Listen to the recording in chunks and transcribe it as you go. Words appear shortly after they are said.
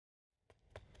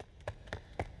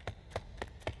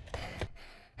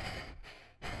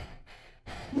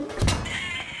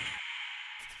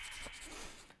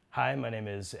Hi, my name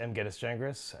is Geddes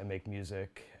Gengras. I make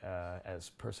music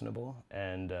as personable,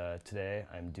 and today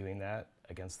I'm doing that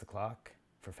against the clock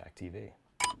for Fact TV.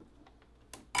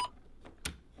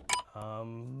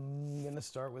 I'm gonna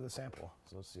start with a sample,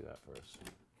 so let's do that first.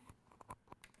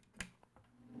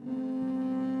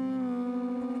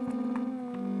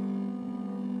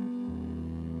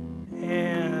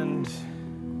 And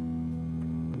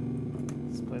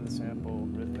let's play the sample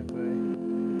rhythmically.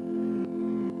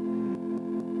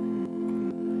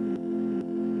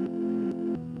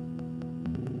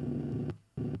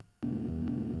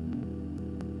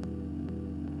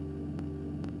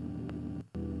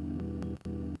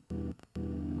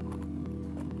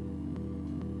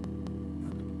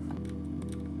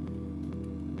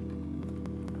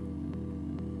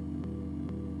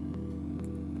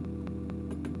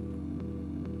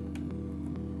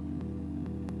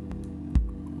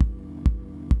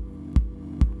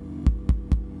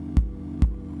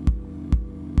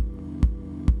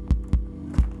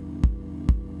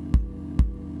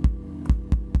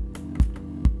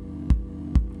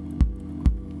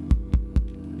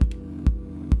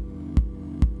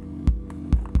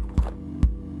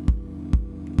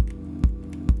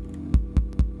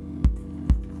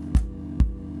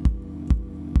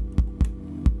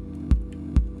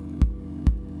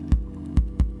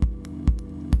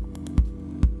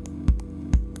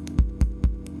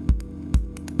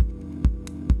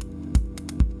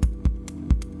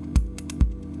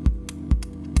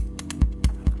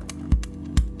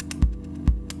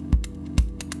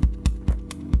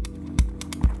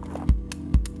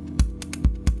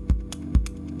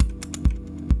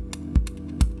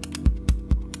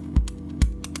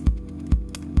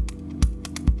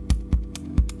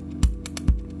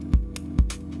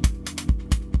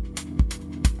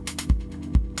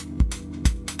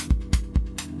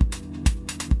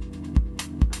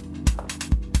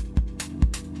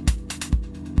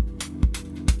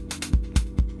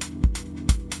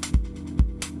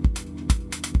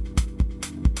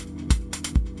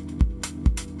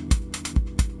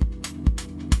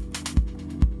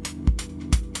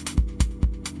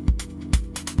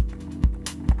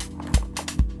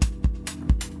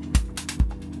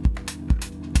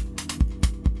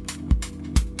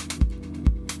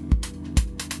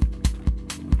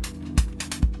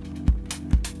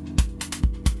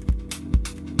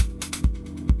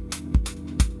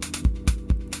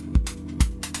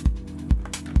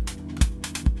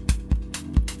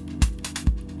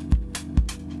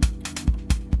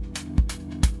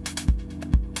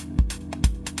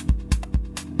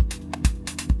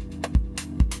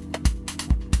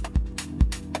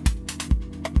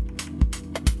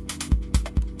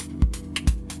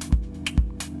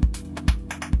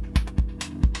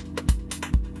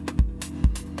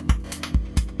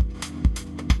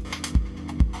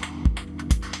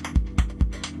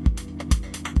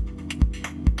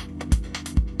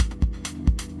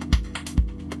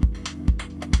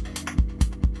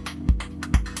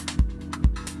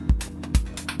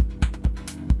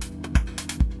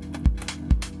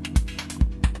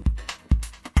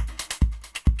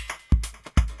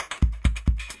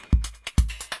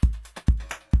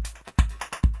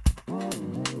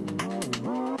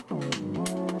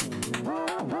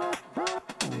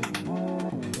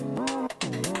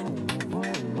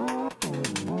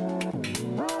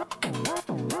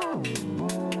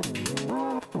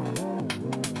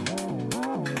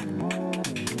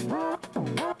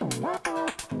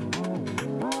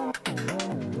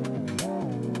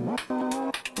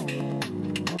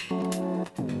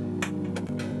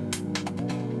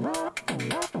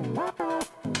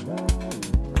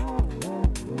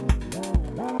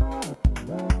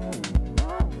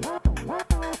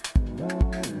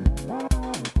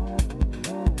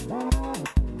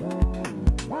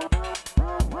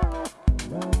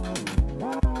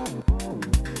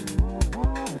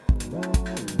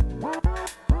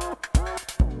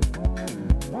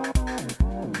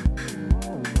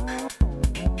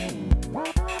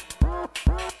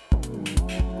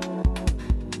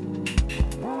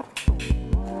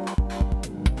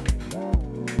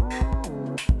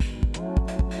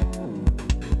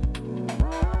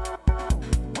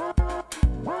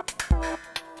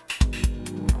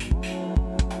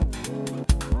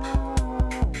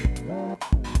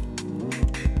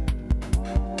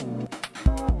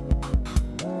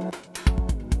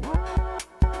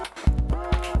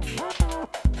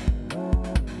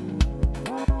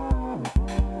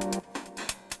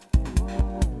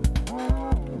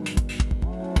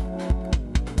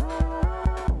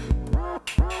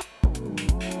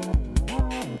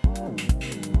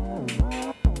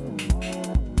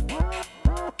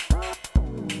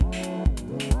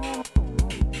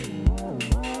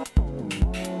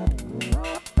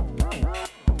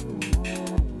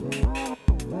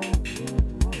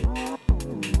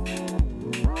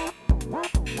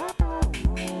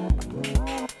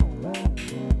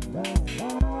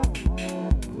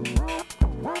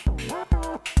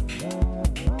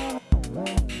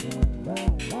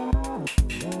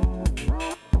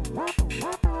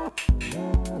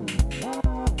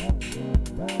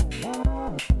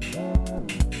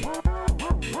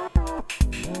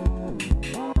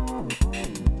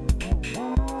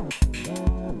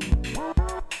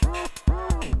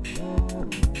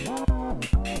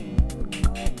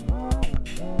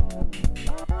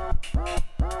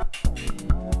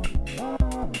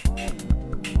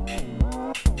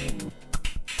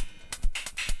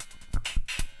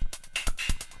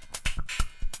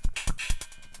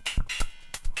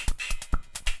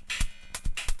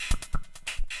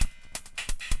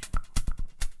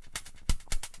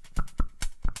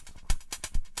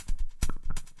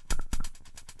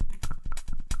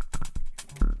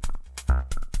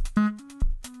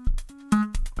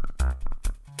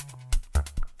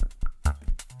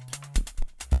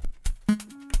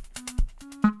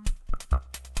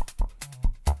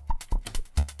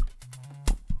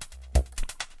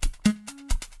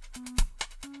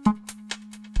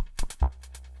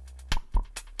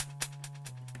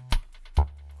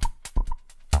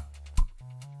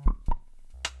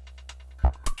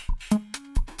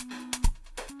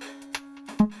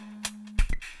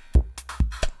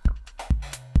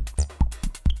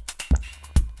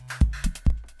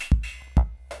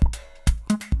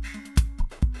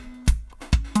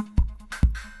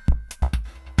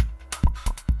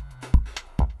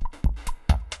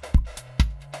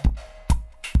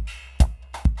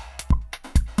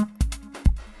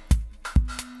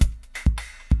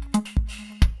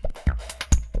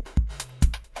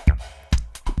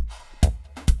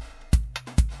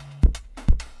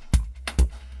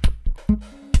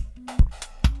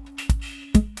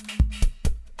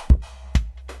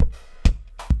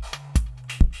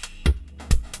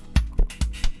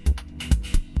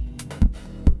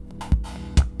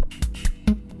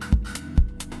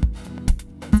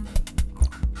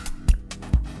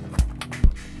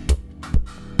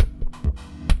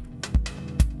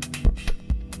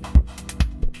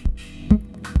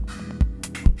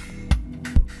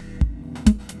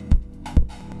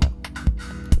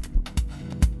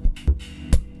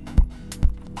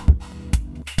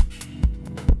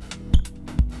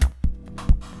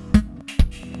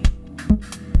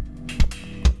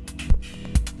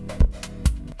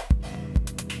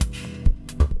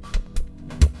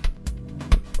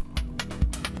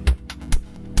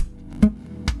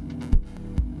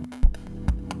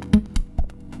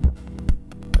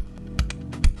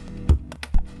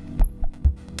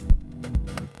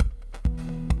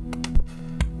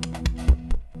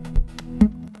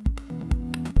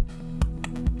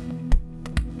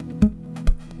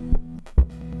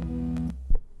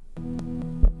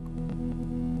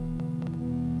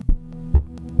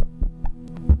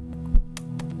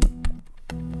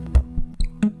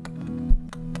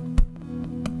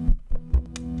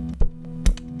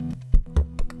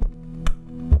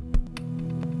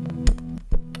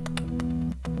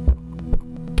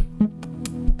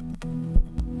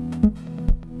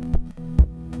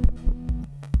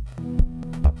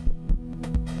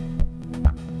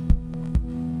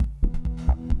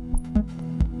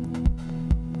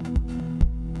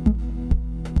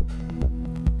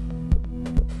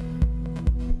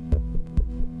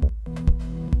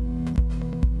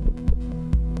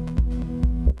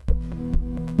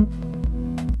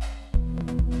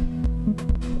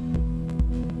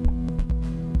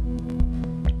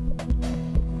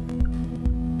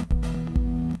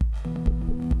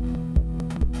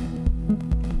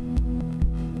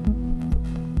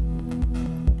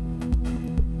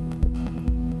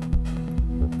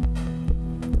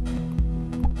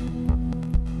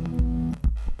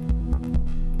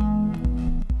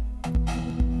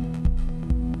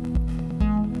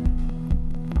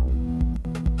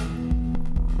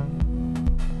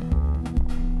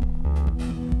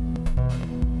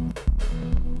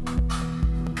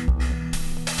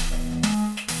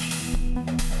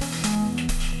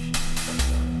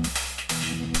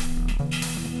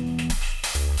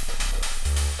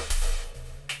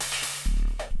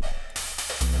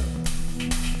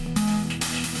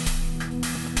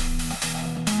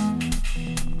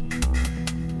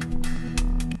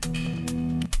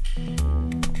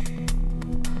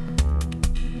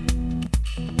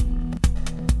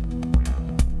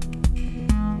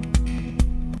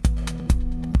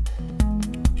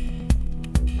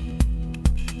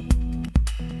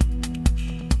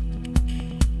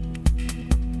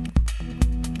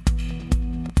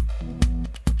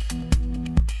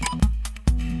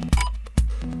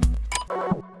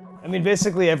 mean,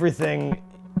 basically everything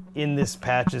in this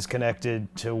patch is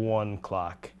connected to one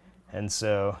clock. And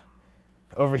so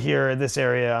over here, this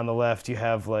area on the left, you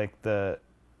have like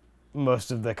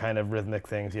most of the kind of rhythmic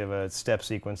things. You have a step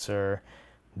sequencer.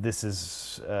 This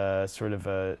is sort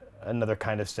of another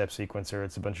kind of step sequencer.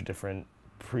 It's a bunch of different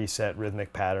preset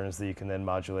rhythmic patterns that you can then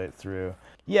modulate through.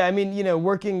 Yeah, I mean,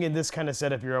 working in this kind of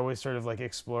setup, you're always sort of like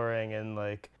exploring and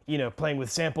like, playing with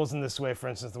samples in this way. For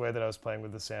instance, the way that I was playing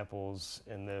with the samples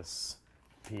in this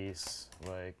piece,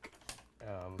 like,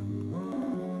 I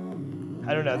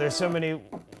don't know, there's so many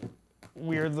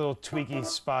weird little tweaky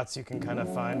spots you can kind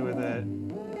of find with it.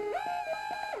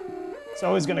 It's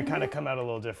always going to kind of come out a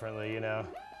little differently,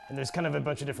 And there's kind of a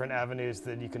bunch of different avenues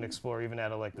that you can explore even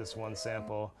out of like this one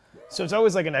sample. So it's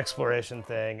always like an exploration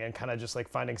thing and kind of just like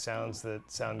finding sounds that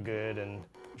sound good and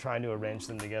trying to arrange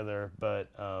them together. But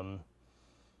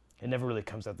it never really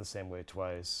comes out the same way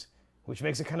twice, which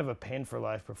makes it kind of a pain for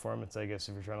live performance, I guess,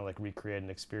 if you're trying to like recreate an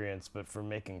experience. But for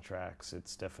making tracks,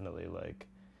 it's definitely like,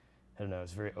 I don't know,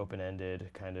 it's very open-ended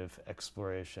kind of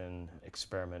exploration,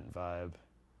 experiment vibe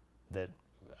that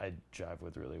I jive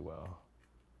with really well.